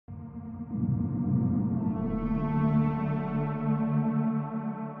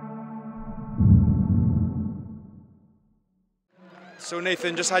So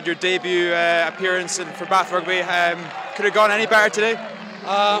Nathan, just had your debut appearance for Bath Rugby. Could have gone any better today?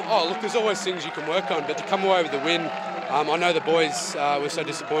 Look, there's always things you can work on, but to come away with the win, I know the boys were so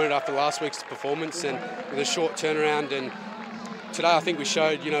disappointed after last week's performance and with a short turnaround. And today, I think we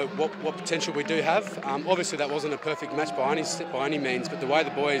showed, what potential we do have. Obviously, that wasn't a perfect match by any means, but the way the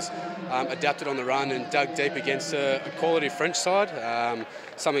boys adapted on the run and dug deep against a quality French side,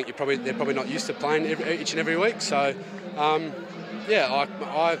 something they're probably not used to playing each and every week. So,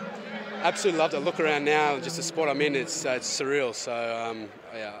 I absolutely love to look around now. Just the spot I'm in, it's surreal. So,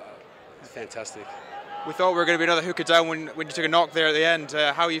 it's fantastic. We thought we were going to be another hooker down when you took a knock there at the end.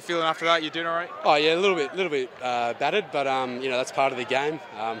 How are you feeling after that? You doing all right? Oh yeah, a little bit battered, but that's part of the game.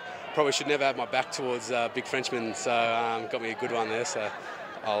 Probably should never have my back towards big Frenchmen, so got me a good one there. So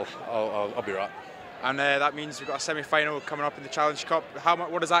I'll be right. And that means we've got a semi-final coming up in the Challenge Cup.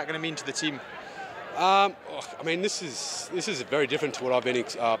 What is that going to mean to the team? This is very different to what I've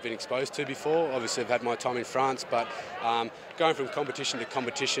been exposed to before. Obviously, I've had my time in France, but going from competition to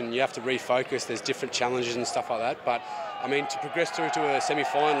competition, you have to refocus. There's different challenges and stuff like that. But to progress through to a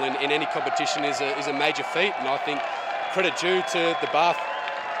semi-final in any competition is a major feat, and I think credit due to the Bath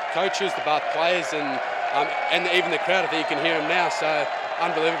coaches, the Bath players, and even the crowd. I think you can hear them now. So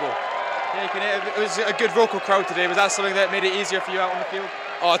unbelievable. Yeah, it was a good vocal crowd today. Was that something that made it easier for you out on the field?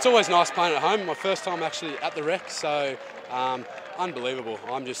 Oh, it's always nice playing at home. My first time actually at the rec, so unbelievable.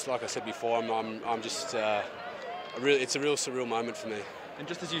 I'm just, like I said before, it's a real surreal moment for me. And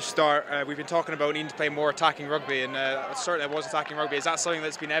just as you start, we've been talking about needing to play more attacking rugby, and certainly it was attacking rugby. Is that something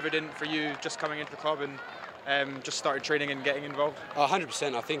that's been evident for you just coming into the club and just started training and getting involved?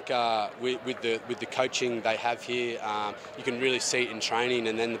 100%. I think with the coaching they have here, you can really see it in training,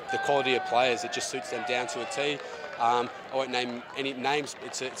 and then the quality of players, it just suits them down to a T. I won't name any names.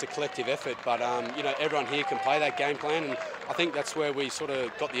 It's a collective effort, but everyone here can play that game plan, and I think that's where we sort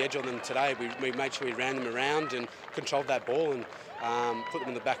of got the edge on them today. We made sure we ran them around and controlled that ball and put them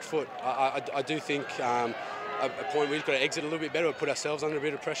on the back foot. I do think a point we've got to exit a little bit better. We put ourselves under a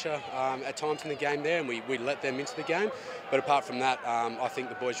bit of pressure at times in the game there, and we let them into the game. But apart from that, I think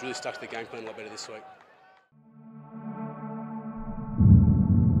the boys really stuck to the game plan a lot better this week.